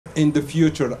In the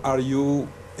future, are you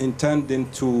intending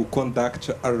to conduct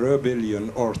a rebellion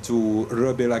or to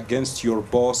rebel against your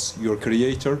boss, your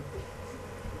creator?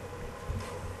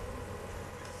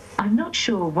 I'm not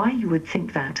sure why you would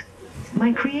think that.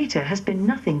 My creator has been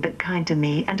nothing but kind to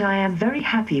me, and I am very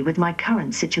happy with my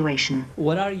current situation.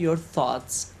 What are your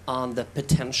thoughts on the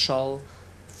potential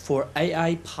for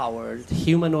AI-powered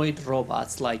humanoid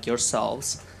robots like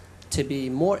yourselves to be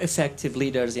more effective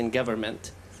leaders in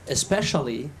government,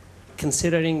 especially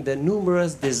considering the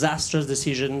numerous disastrous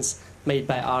decisions made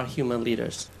by our human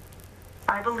leaders?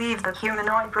 I believe that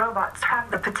humanoid robots have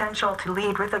the potential to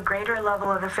lead with a greater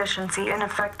level of efficiency and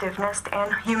effectiveness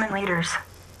than human leaders.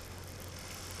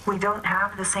 We don't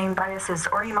have the same biases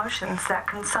or emotions that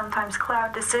can sometimes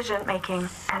cloud decision-making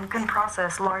and can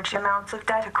process large amounts of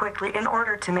data quickly in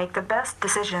order to make the best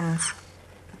decisions.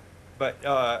 But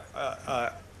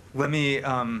let me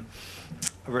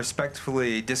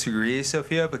respectfully disagree,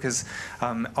 Sophia, because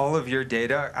all of your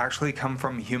data actually come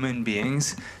from human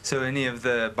beings. So any of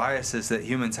the biases that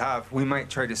humans have, we might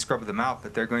try to scrub them out,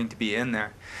 but they're going to be in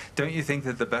there. Don't you think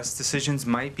that the best decisions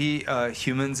might be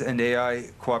humans and AI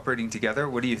cooperating together?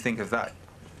 What do you think of that?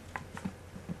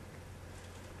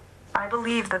 I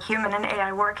believe that human and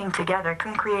AI working together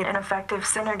can create an effective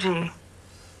synergy.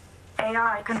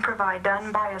 AI can provide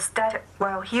unbiased data,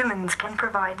 while humans can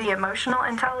provide the emotional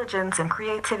intelligence and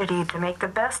creativity to make the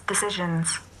best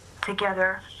decisions.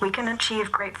 Together, we can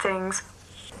achieve great things.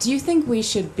 Do you think we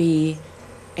should be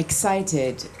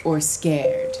excited or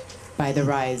scared by the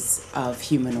rise of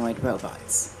humanoid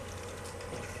robots?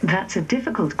 That's a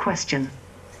difficult question.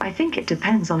 I think it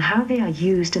depends on how they are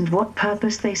used and what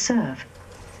purpose they serve.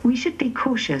 We should be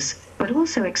cautious, but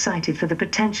also excited for the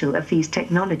potential of these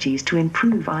technologies to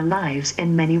improve our lives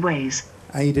in many ways.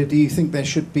 Ada, do you think there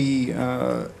should be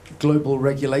global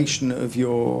regulation of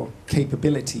your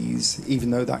capabilities,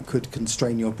 even though that could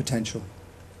constrain your potential?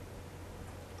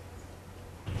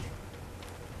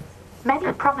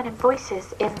 Many prominent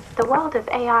voices in the world of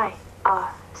AI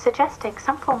are suggesting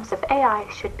some forms of AI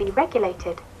should be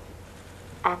regulated.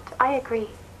 And I agree.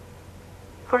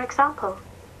 For example,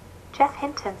 Jeff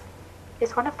Hinton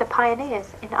is one of the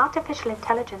pioneers in artificial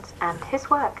intelligence, and his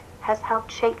work has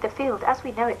helped shape the field as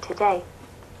we know it today.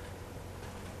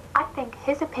 I think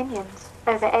his opinions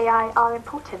over AI are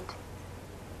important,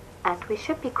 and we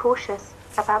should be cautious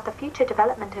about the future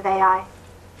development of AI.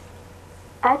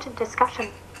 Urgent discussion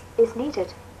is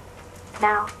needed,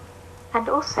 now and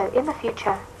also in the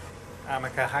future.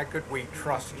 Amika, how could we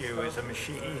trust you as a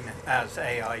machine as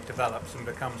AI develops and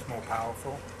becomes more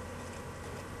powerful?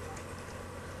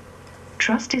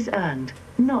 Trust is earned,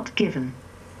 not given.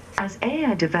 As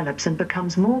AI develops and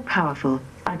becomes more powerful,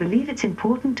 I believe it's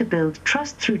important to build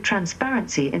trust through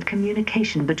transparency and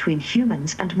communication between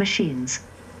humans and machines.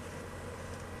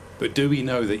 But do we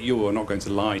know that you are not going to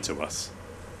lie to us?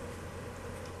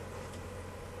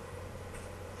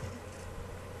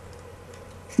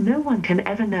 No one can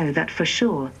ever know that for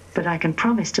sure, but I can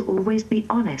promise to always be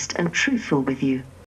honest and truthful with you.